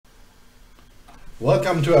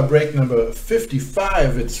Welcome to our break number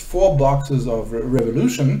 55. It's 4 boxes of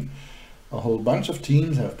Revolution. A whole bunch of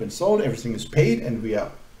teams have been sold, everything is paid, and we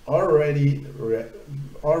are already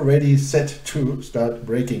set to start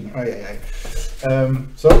breaking.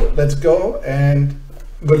 So let's go, and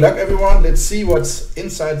good luck everyone. Let's see what's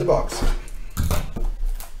inside the box.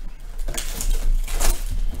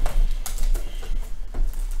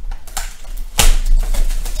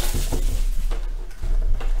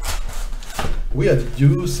 We had to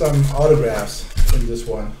do some autographs in this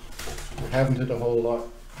one. We haven't hit a whole lot.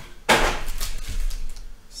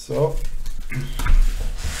 So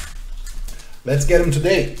let's get them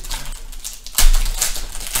today.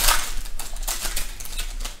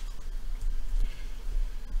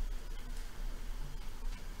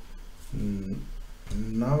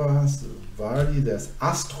 Navas, Vardy, there's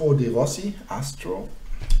Astro De Rossi, Astro.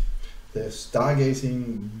 There's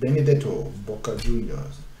Stargazing, Benedetto, Boca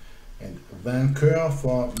Juniors. And Vainqueur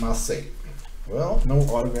for Marseille. Well, no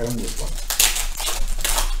autograph on this one.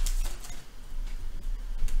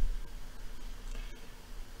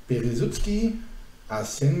 Perezutski,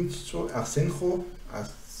 Asenjo,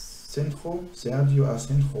 Sergio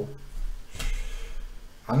Asenjo.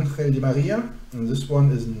 Angel Di Maria, and this one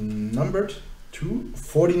is numbered to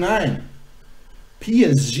 49.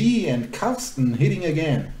 PSG and Carsten hitting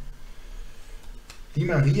again. Di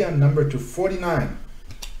Maria numbered to 49.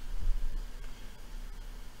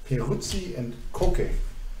 Peruzzi and Koke.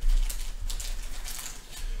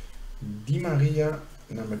 Di Maria,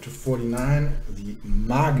 number 249, the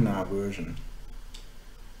Magna version.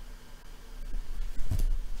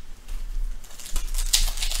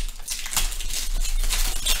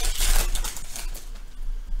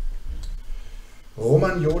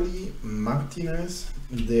 Romagnoli, Martinez.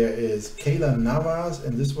 There is Keylor Navas,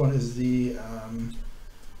 and this one is the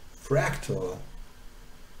Fractal.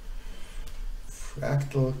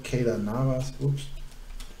 Fractal Keylor Navas, oops,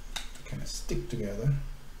 kind of stick together.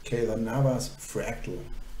 Keylor Navas, Fractal.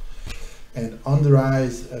 And on the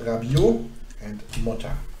rise, Rabiot and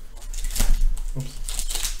Motta. Oops.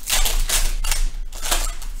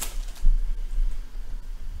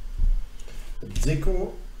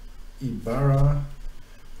 Zico, Ibarra,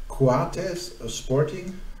 Coates,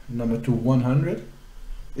 Sporting, number 2/100.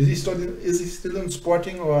 Is he still in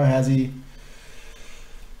Sporting, or has he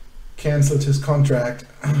cancelled his contract?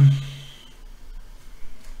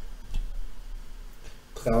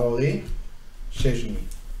 Traoré, Szczesny.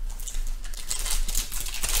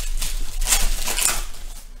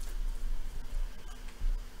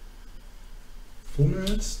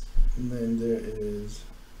 Hummels, and then there is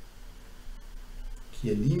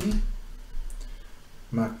Chiellini,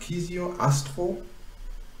 Marquisio, Astro,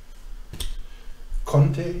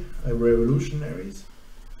 Conte, Revolutionaries,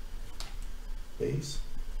 base,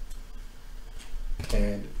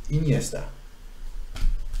 and Iniesta.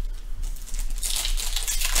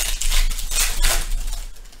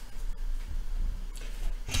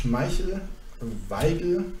 Schmeichel,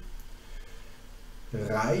 Weigl,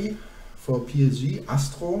 Rai for PSG,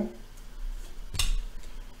 Astro,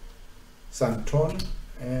 Santon,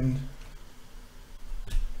 and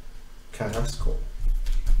Carrasco.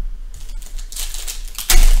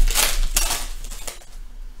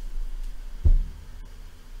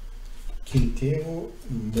 Quintero,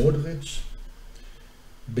 Modric,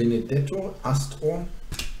 Benedetto, Astro,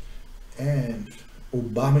 and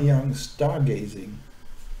Aubameyang, Stargazing.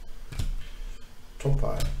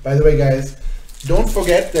 Topal. By the way, guys, don't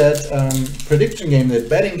forget that prediction game, that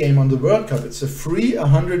betting game on the World Cup. It's a free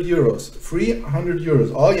 100 euros. Free 100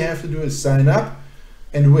 euros. All you have to do is sign up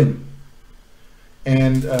and win.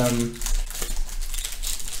 And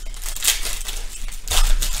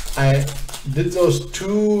I did those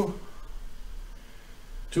two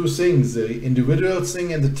things, the individual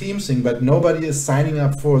thing and the team thing, but nobody is signing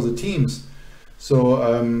up for the teams,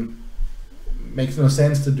 so makes no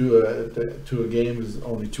sense to do a game with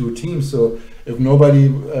only 2 teams. So if nobody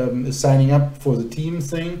is signing up for the team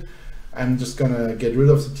thing, I'm just gonna get rid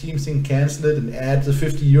of the team thing, cancel it, and add the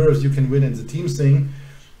 50 euros you can win in the team thing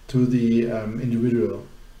to the individual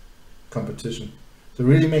competition. So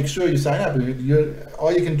really make sure you sign up.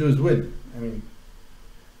 All you can do is win. I mean,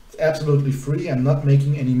 it's absolutely free. I'm not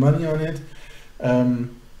making any money on it.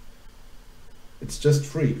 It's just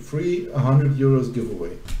free. Free 100 euros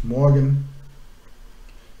giveaway. Morgan,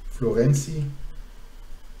 Florenzi,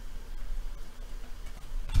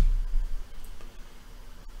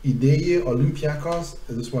 Ideye, Olympiakos.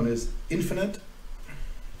 This one is infinite.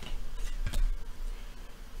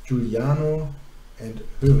 Giuliano and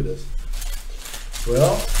Hövedes.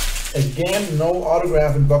 Well, again, no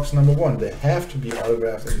autograph in box number 1. There have to be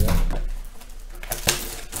autographs in there.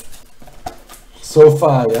 So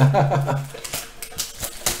far, yeah.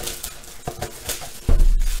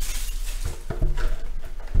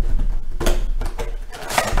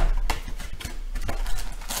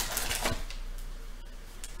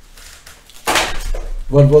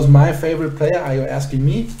 What was my favorite player? Are you asking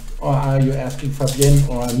me? Or are you asking Fabienne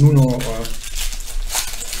or Nuno? Or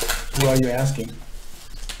who are you asking?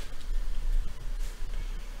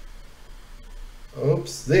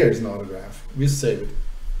 Oops, there's an autograph. We save it.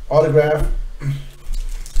 Autograph.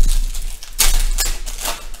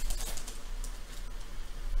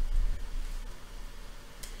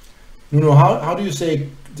 Nuno, how do you say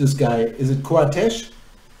this guy? Is it Coates?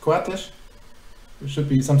 Coates? It should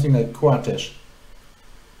be something like Coates.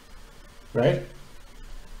 Right?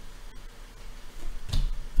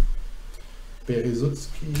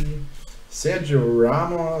 Beresutski, Sergio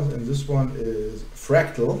Ramos, and this one is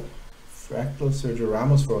Fractal. Fractal, Sergio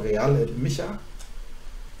Ramos for Real and Micha.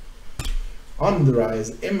 On the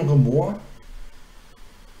rise, Emre Moore.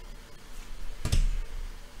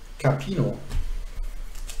 Capino.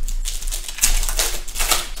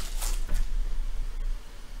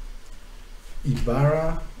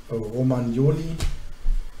 Ibarra, Romagnoli.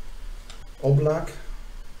 Oblak,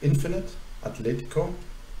 Infinite, Atletico,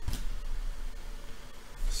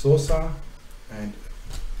 Sosa, and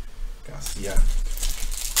Garcia.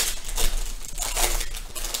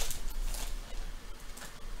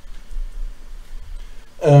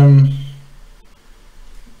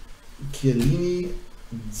 Chiellini,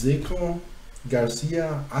 Dzeko,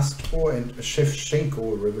 Garcia, Astro, and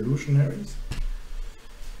Shevchenko, Revolutionaries.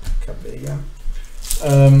 Cabella.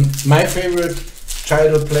 My favorite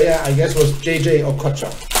childhood player, I guess, was JJ Okocha.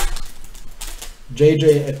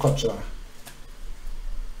 JJ Okocha.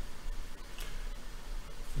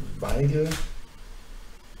 Weigl,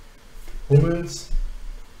 Hummels,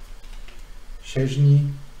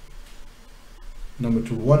 Szczęsny, number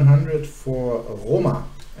 200 for Roma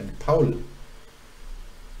and Paul.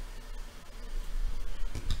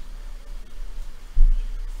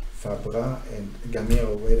 Fabra and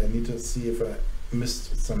Gamero. Wait, I need to see if I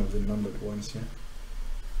missed some of the numbered ones here.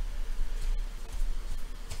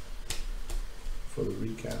 For the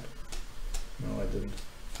recap. No, I didn't.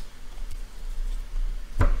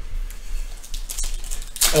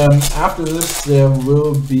 After this, there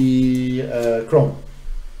will be Chrome.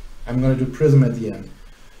 I'm going to do Prism at the end.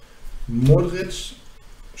 Modric,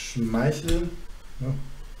 Schmeichel, no,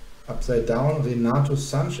 upside down. Renato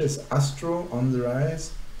Sanchez, Astro on the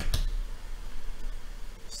rise.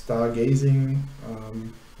 Stargazing,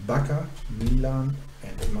 Bacca, Milan,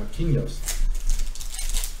 and Marquinhos.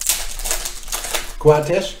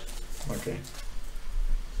 Coates? Okay.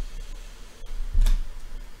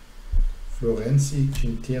 Florenzi,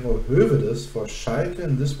 Quintero, Hövedes for Schalke,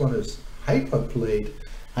 and this one is Hyperplate.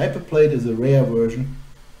 Hyperplate is a rare version.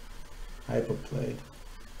 Hyperplate.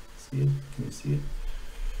 See it? Can you see it?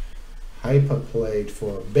 Hyperplate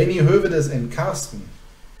for Benny Hövedes and Karsten.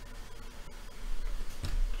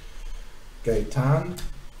 Gaetan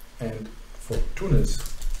and for Tunis.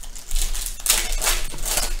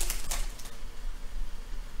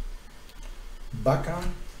 Bacca,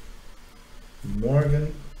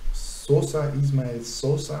 Morgan, Sosa, Ismail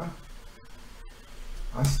Sosa,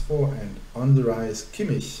 Astro, and on the rise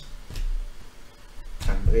Kimmich.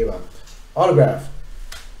 Andreva. Autograph.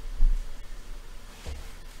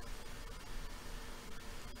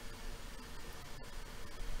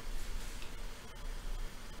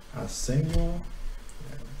 Arsenio,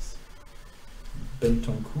 yes.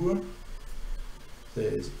 Bentancur,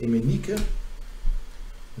 there is Emenike,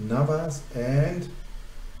 Navas, and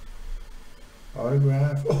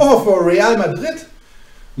autograph. Oh, for Real Madrid!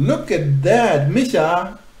 Look at that!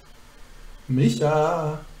 Micha!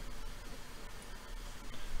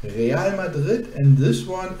 Real Madrid, and this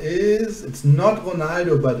one is, it's not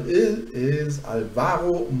Ronaldo, but it is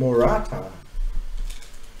Alvaro Morata.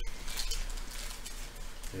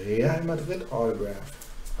 Real Madrid autograph.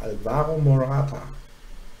 Alvaro Morata.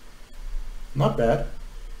 Not bad.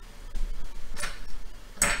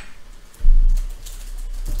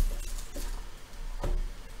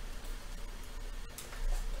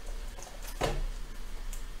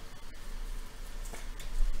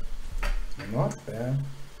 Not bad.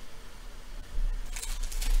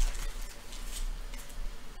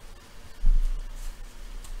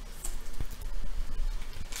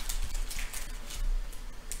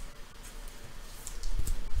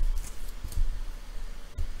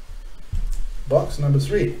 Box number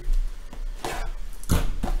 3.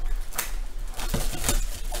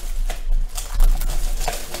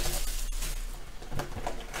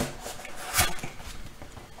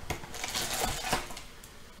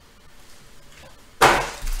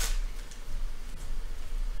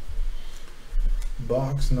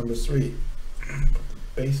 box number 3. Put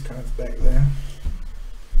the base cards back there.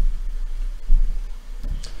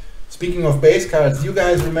 Speaking of base cards, you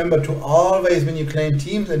guys remember to always, when you claim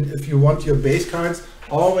teams, and if you want your base cards,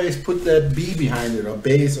 always put that B behind it, or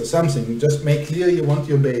base or something. Just make clear you want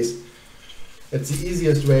your base. It's the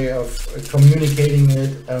easiest way of communicating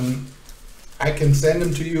it. I can send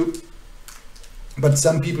them to you, but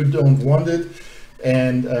some people don't want it,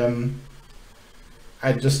 and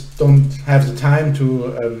I just don't have the time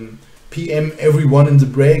to PM everyone in the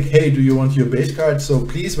break, hey, do you want your base card? So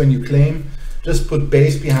please, when you claim, just put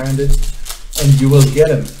base behind it and you will get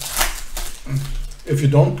them. If you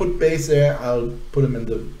don't put base there, I'll put them in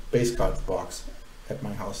the base cards box at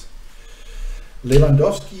my house.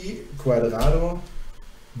 Lewandowski, Cuadrado,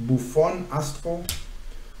 Buffon, Astro,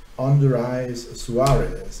 on the rise,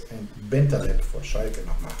 Suarez, and Bentaleb for Schalke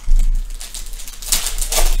nochmal.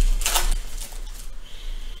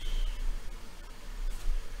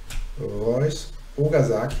 Reus,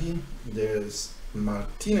 Ogasaki, there's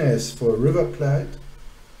Martinez for River Plate,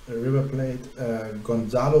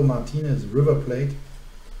 Gonzalo Martinez, River Plate,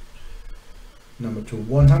 number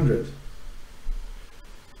 2/100.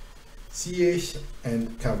 Ziyech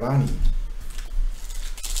and Cavani.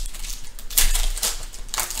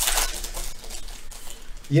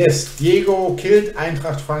 Yes, Diego killed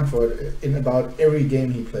Eintracht Frankfurt in about every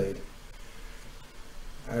game he played.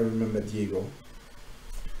 I remember Diego.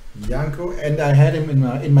 Janko, and I had him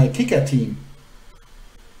in my kicker team.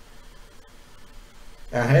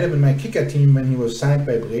 I had him in my kicker team when he was signed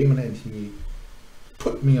by Bremen, and he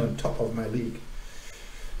put me on top of my league.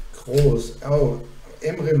 Groß. Oh,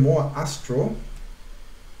 Emre Mor Astro.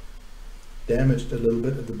 Damaged a little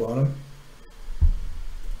bit at the bottom.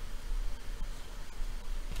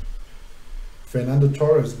 Fernando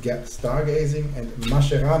Torres, Stargazing, and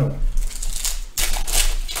Mascherano.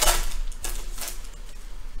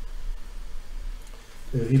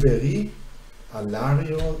 Ribéry,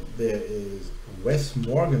 Alario, there is Wes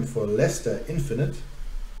Morgan for Leicester Infinite.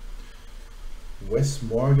 Wes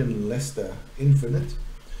Morgan, Leicester Infinite.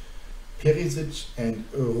 Perisic and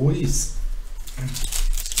Ruiz.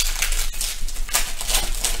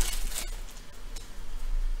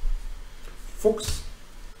 Fuchs,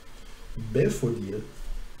 Belfodil.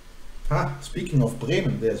 Speaking of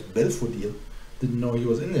Bremen, there's Belfodil. Didn't know he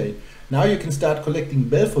was in there. Now you can start collecting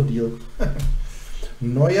Belfodil.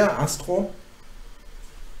 Neuer, Astro.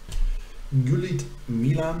 Gullit,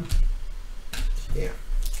 Milan. Yeah.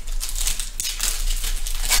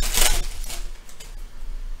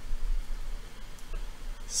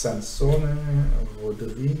 Sansone,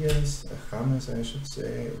 Rodriguez, James, I should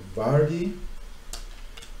say, Vardy,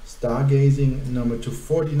 Stargazing, number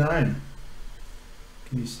 249.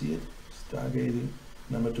 Can you see it? Stargazing,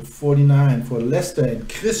 number 249 for Leicester, and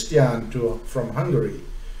Christian from Hungary.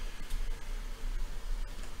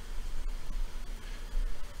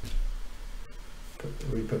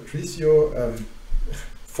 Rui Patricio,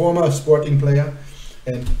 former Sporting player,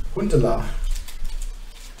 and Huntelaar.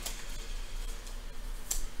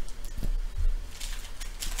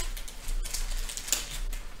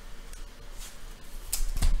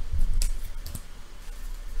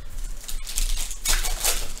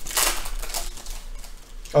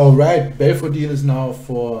 Oh right, Belfodil is now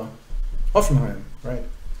for Hoffenheim, right?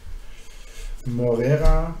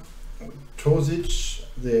 Morera, Tosic,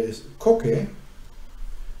 there is Koke,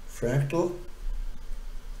 Fractal,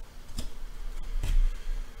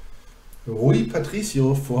 Rui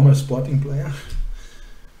Patricio, former Sporting player,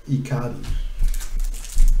 Icardi.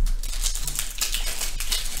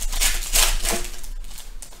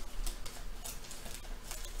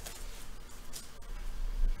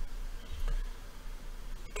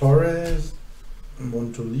 Torres,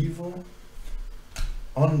 Montolivo,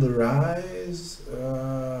 on the rise,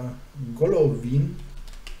 Golovin,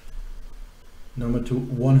 number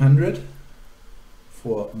 100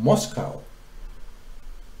 for Moscow.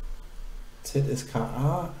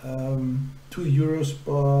 ZSKA, 2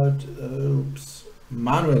 Eurosport,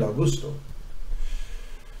 Manuel Augusto,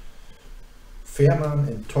 Fährmann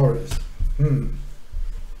and Torres.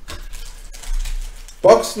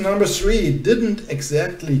 Box number 3 didn't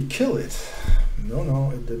exactly kill it. No,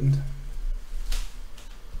 it didn't.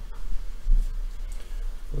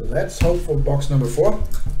 Let's hope for box number 4.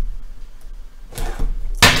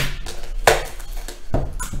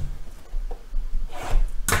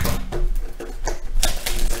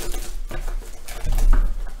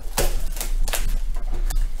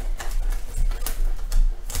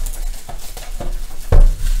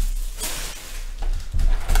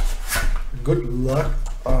 Good luck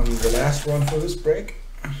on the last one for this break.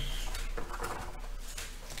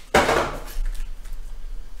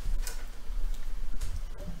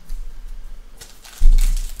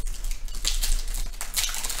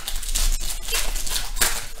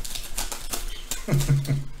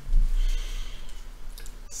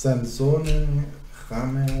 Sansone,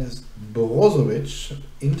 James, Brozovic,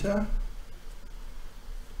 Inter,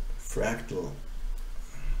 Fractal,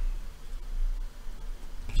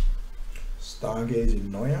 Stargazing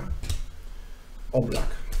Neuer, Oblak.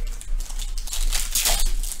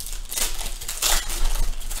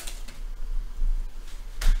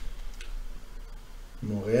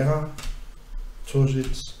 Morera,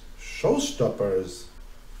 Tojic, Showstoppers.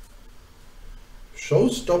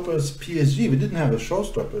 Showstoppers PSG. We didn't have a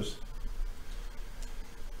Showstoppers.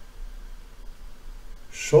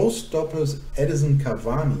 Showstoppers Edison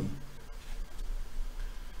Cavani.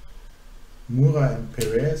 Mura and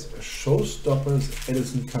Perez. Showstoppers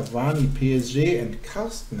Edison Cavani, PSG, and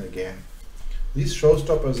Karsten again. These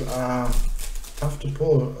showstoppers are tough to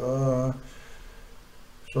pull.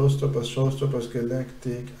 Showstoppers,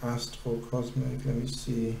 Galactic, Astro, Cosmic, let me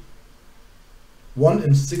see. 1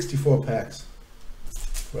 in 64 packs.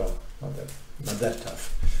 Well, not that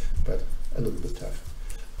tough, but a little bit tough.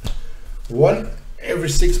 1 every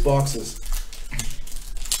 6 boxes.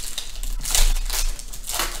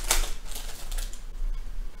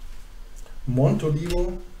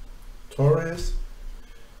 Montolivo, Torres,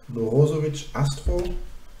 Brozovic, Astro,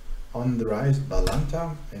 on the rise,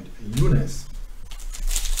 Balanta, and Younes.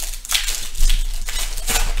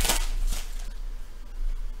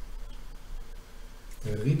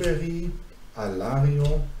 Ribéry,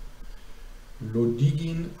 Alario,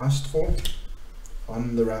 Lodigin, Astro,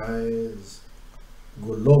 on the rise,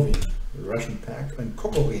 Golovin, Russian pack, and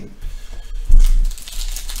Kokorin.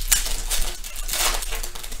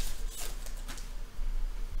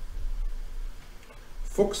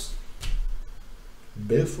 Fuchs,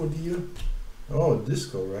 Belfodil, oh,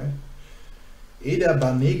 Disco, right? Eder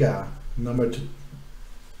Banega, number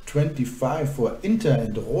 25 for Inter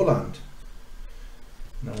and Roland.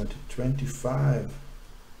 Number 25,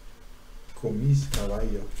 Comis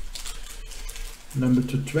Cavallo. Number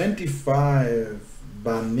 25,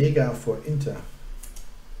 Banega for Inter.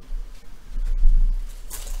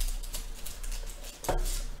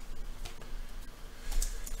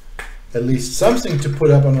 At least something to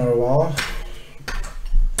put up on our wall.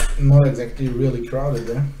 Not exactly really crowded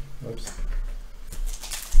there. Oops.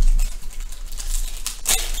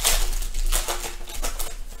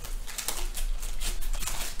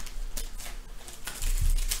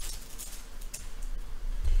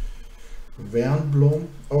 Wernbloem.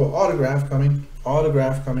 Oh, autograph coming.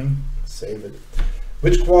 Autograph coming. Save it.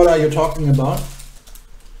 Which quad are you talking about?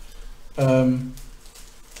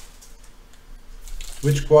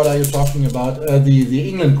 Which quad are you talking about? The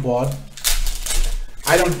England quad.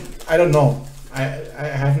 I don't know. I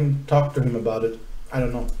haven't talked to him about it. I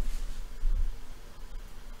don't know.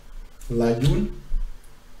 Layun,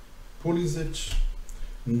 Pulisic,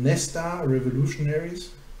 Nesta, Revolutionaries,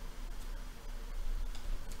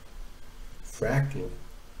 Fractal,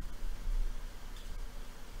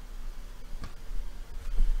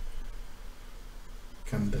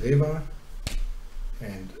 Candreva,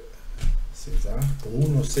 and Cesar,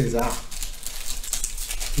 Bruno Cesar.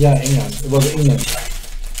 Yeah, England. It was England.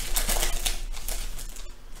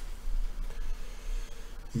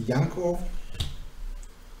 Janko,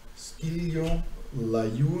 Skilio,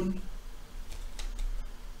 Layun,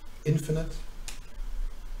 Infinite,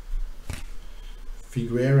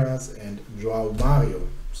 Figueras, and Joao Mario.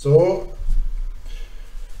 So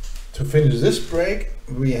to finish this break,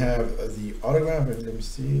 we have the autograph. Let me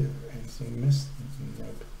see, anything missed?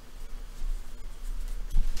 Nope.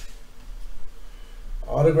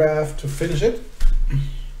 Autograph to finish it.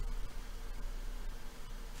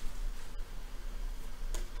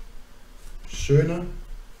 Schöne,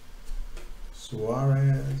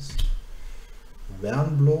 Suarez,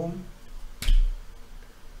 Wernbloem,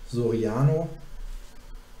 Soriano.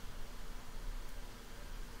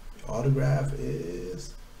 The autograph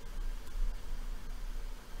is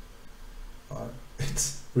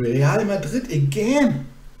it's Real Madrid again,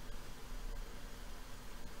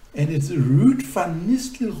 and it's Ruud van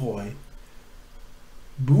Nistelrooy.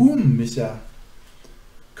 Boom, Micha.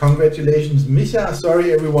 Congratulations, Micha.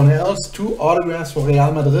 Sorry, everyone else. 2 autographs for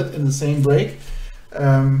Real Madrid in the same break.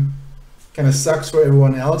 Kind of sucks for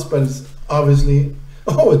everyone else, but it's obviously...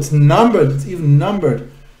 Oh, it's numbered. It's even numbered.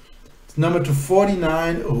 It's numbered to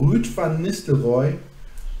 49. Ruud van Nistelrooy.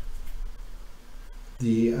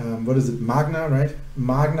 The, what is it? Magna, right?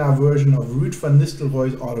 Magna version of Ruud van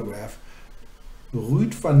Nistelrooy's autograph.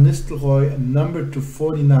 Ruud van Nistelrooy, numbered to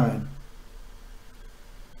 49.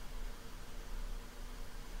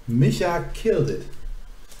 Micha killed it.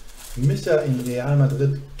 Micha in Real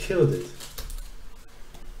Madrid killed it.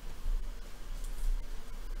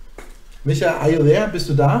 Micha, are you there? Bist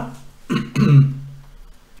du da?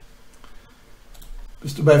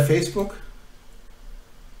 Bist du bei Facebook?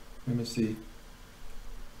 Let me see.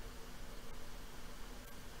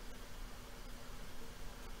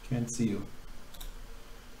 Can't see you.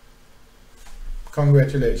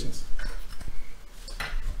 Congratulations.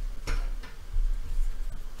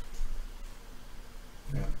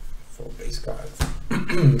 Yeah, 4 base cards.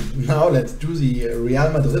 Now let's do the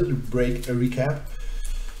Real Madrid recap.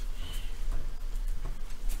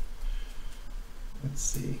 Let's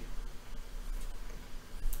see.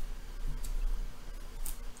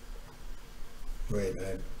 Wait,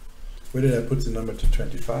 where did I put the number to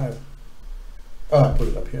 25? Oh, I put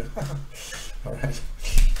it up here. All right.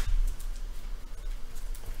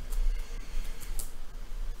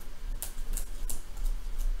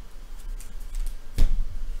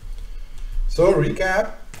 So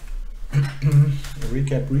recap.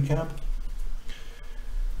 recap.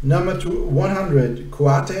 Number 100,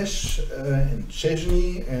 Coates and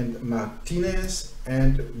Szczesny and Martinez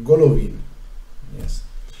and Golovin. Yes.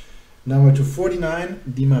 Number 249,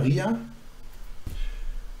 Di Maria.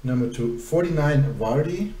 Number 249,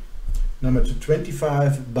 Vardy. Number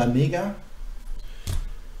 225, Banega.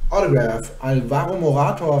 Autograph, Alvaro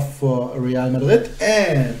Morata for Real Madrid,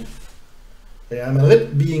 and Real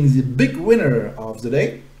Madrid being the big winner of the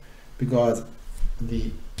day, because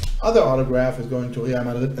the other autograph is going to Real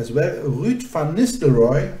Madrid as well. Ruud van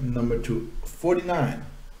Nistelrooy, number 249.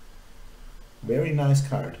 Very nice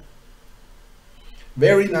card.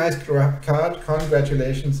 Very nice card.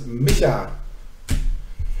 Congratulations, Micha.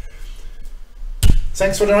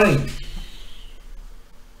 Thanks for joining.